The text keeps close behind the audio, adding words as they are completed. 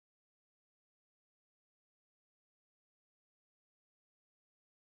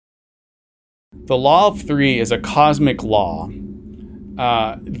The law of three is a cosmic law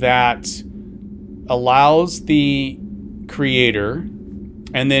that allows the creator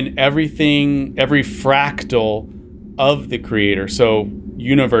and then every fractal of the creator, so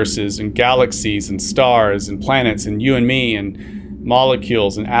universes and galaxies and stars and planets and you and me and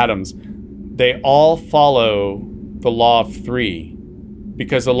molecules and atoms, they all follow the law of three,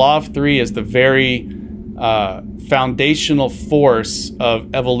 because the law of three is the very foundational force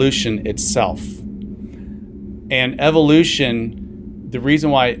of evolution itself. And evolution, the reason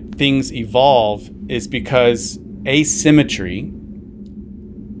why things evolve is because asymmetry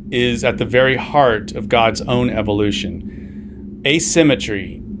is at the very heart of God's own evolution.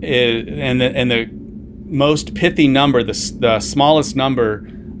 Asymmetry is, and the most pithy number, the smallest number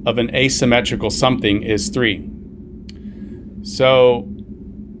of an asymmetrical something is 3. So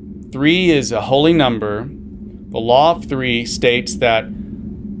 3 is a holy number. The law of 3 states that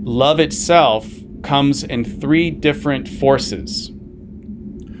love itself comes in 3 different forces.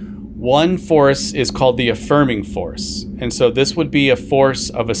 One force is called the affirming force. And so this would be a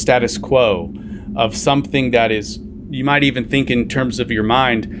force of a status quo, of something that is, you might even think in terms of your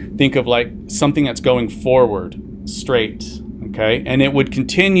mind, think of like something that's going forward, straight, okay? And it would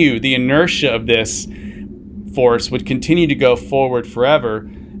continue, the inertia of this force would continue to go forward forever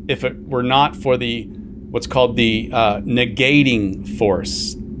if it were not for what's called the negating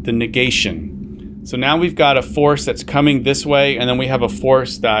force, the negation. So now we've got a force that's coming this way, and then we have a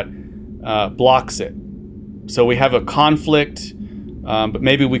force that blocks it. So we have a conflict, but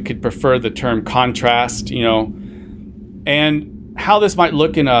maybe we could prefer the term contrast, And how this might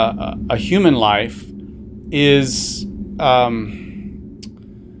look in a human life is,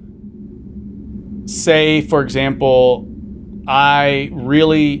 say, for example,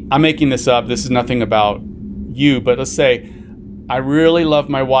 I'm making this up, this is nothing about you, but let's say I really love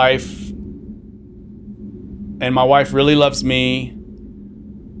my wife, and my wife really loves me,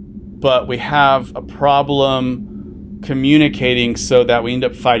 but we have a problem communicating so that we end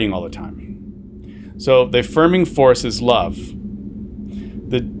up fighting all the time. So the affirming force is love.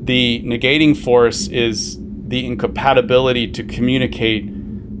 The negating force is the incompatibility to communicate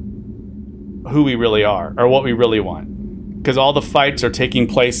who we really are or what we really want. Because all the fights are taking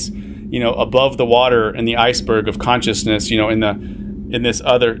place, above the water in the iceberg of consciousness, in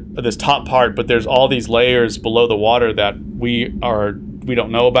this top part, but there's all these layers below the water that we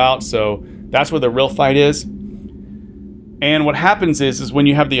don't know about. So that's where the real fight is. And what happens is when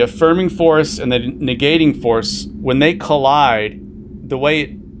you have the affirming force and the negating force, when they collide, the way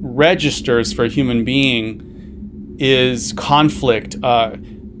it registers for a human being is conflict,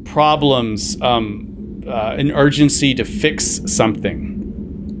 problems, an urgency to fix something.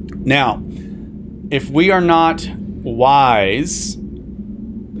 Now, if we are not wise,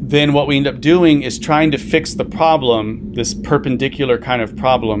 then what we end up doing is trying to fix the problem, this perpendicular kind of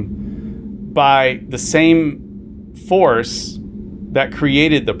problem, by the same force that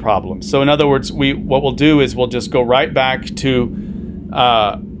created the problem. So in other words, what we'll do is we'll just go right back to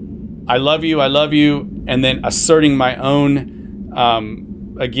I love you, and then asserting my own,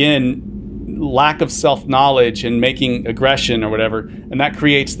 lack of self-knowledge and making aggression or whatever, and that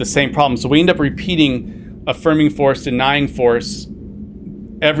creates the same problem. So we end up repeating affirming force, denying force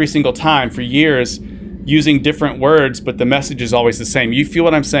every single time for years, using different words, but the message is always the same. You feel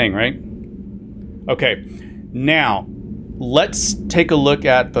what I'm saying, right? Okay, now let's take a look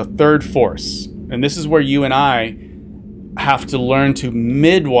at the third force. And this is where you and I have to learn to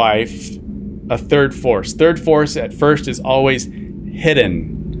midwife a third force. Third force at first is always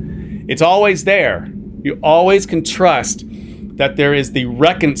hidden. It's always there. You always can trust that there is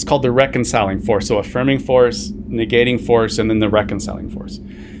it's called the reconciling force. So affirming force, negating force, and then the reconciling force.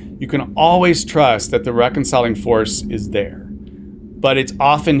 You can always trust that the reconciling force is there, but it's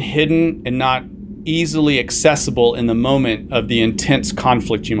often hidden and not easily accessible in the moment of the intense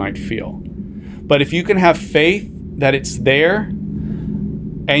conflict you might feel. But if you can have faith that it's there,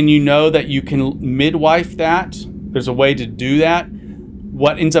 and you know that you can midwife that, there's a way to do that,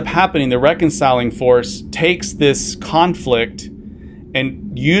 what ends up happening, the reconciling force takes this conflict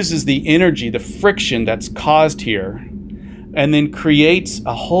and uses the energy, the friction that's caused here, and then creates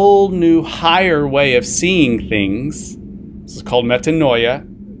a whole new higher way of seeing things. This is called metanoia,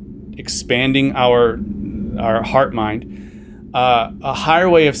 expanding our heart mind, a higher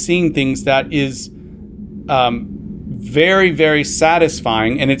way of seeing things that is very, very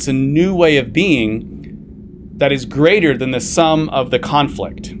satisfying, and it's a new way of being that is greater than the sum of the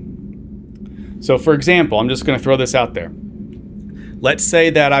conflict. So for example, I'm just going to throw this out there. Let's say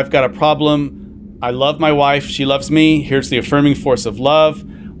that I've got a problem. I love my wife. She loves me. Here's the affirming force of love.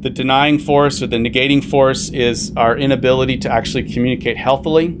 The denying force or the negating force is our inability to actually communicate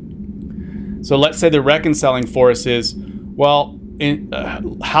healthily. So let's say the reconciling force is, well,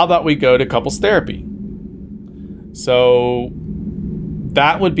 how about we go to couples therapy? So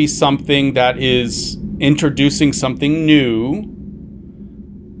that would be something that is introducing something new.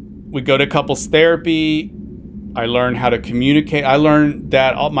 We go to couples therapy. I learn how to communicate. I learned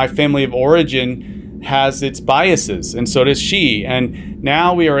that my family of origin has its biases, and so does she. And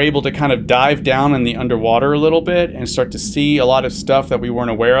now we are able to kind of dive down in the underwater a little bit and start to see a lot of stuff that we weren't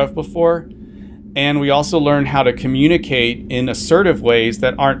aware of before. And we also learn how to communicate in assertive ways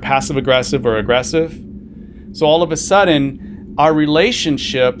that aren't passive aggressive or aggressive. So all of a sudden, our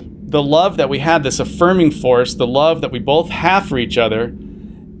relationship, the love that we had, this affirming force, the love that we both have for each other,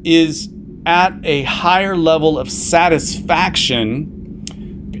 is at a higher level of satisfaction,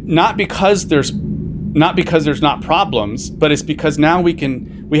 not because there's not problems, but it's because now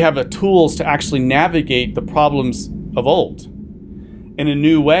we have the tools to actually navigate the problems of old in a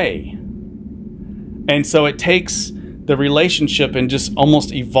new way. And so it takes the relationship and just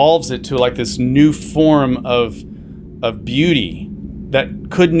almost evolves it to like this new form of beauty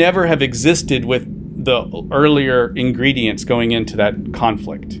that could never have existed with the earlier ingredients going into that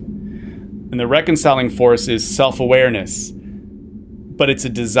conflict. And the reconciling force is self-awareness, but it's a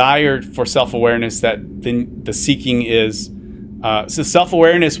desire for self-awareness that the seeking is. So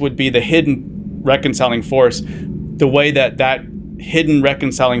self-awareness would be the hidden reconciling force. The way that hidden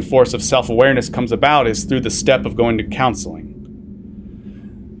reconciling force of self-awareness comes about is through the step of going to counseling.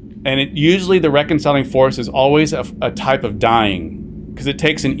 And usually the reconciling force is always a type of dying, because it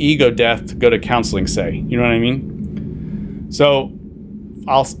takes an ego death to go to counseling, say. You know what I mean? So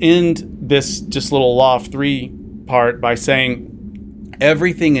I'll end this just little law of three part by saying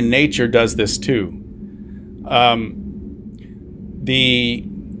everything in nature does this too. The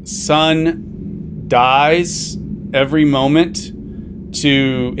sun dies every moment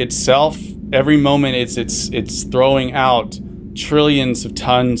to itself. Every moment it's throwing out trillions of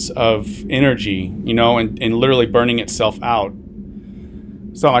tons of energy, and literally burning itself out.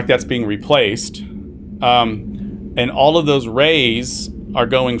 It's not like that's being replaced. And all of those rays are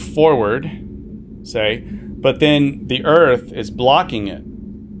going forward, say, but then the earth is blocking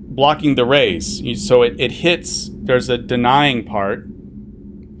the rays. So it hits, there's a denying part.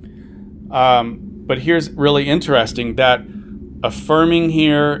 But here's really interesting, that affirming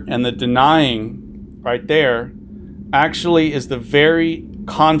here and the denying right there actually is the very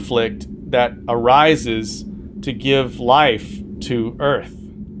conflict that arises to give life to earth.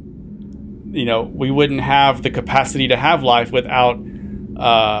 We wouldn't have the capacity to have life without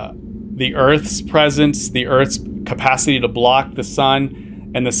the earth's presence, the earth's capacity to block the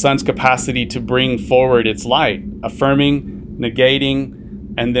sun, and the sun's capacity to bring forward its light, affirming,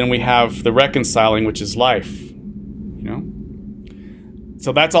 negating, and then we have the reconciling, which is life.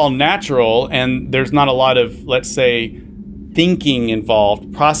 So that's all natural, and there's not a lot of, let's say, thinking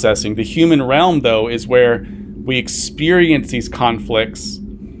involved, processing. The human realm, though, is where we experience these conflicts,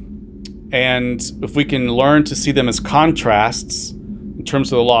 and if we can learn to see them as contrasts in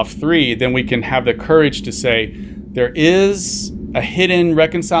terms of the law of three, then we can have the courage to say, there is a hidden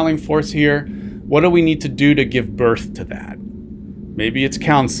reconciling force here. What do we need to do to give birth to that? Maybe it's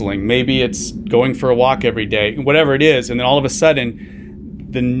counseling, maybe it's going for a walk every day, whatever it is, and then all of a sudden,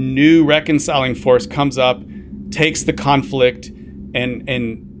 the new reconciling force comes up, takes the conflict,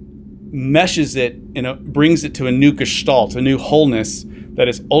 and meshes it, and brings it to a new gestalt, a new wholeness that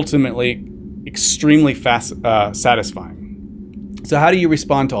is ultimately extremely satisfying. So how do you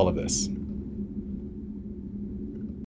respond to all of this?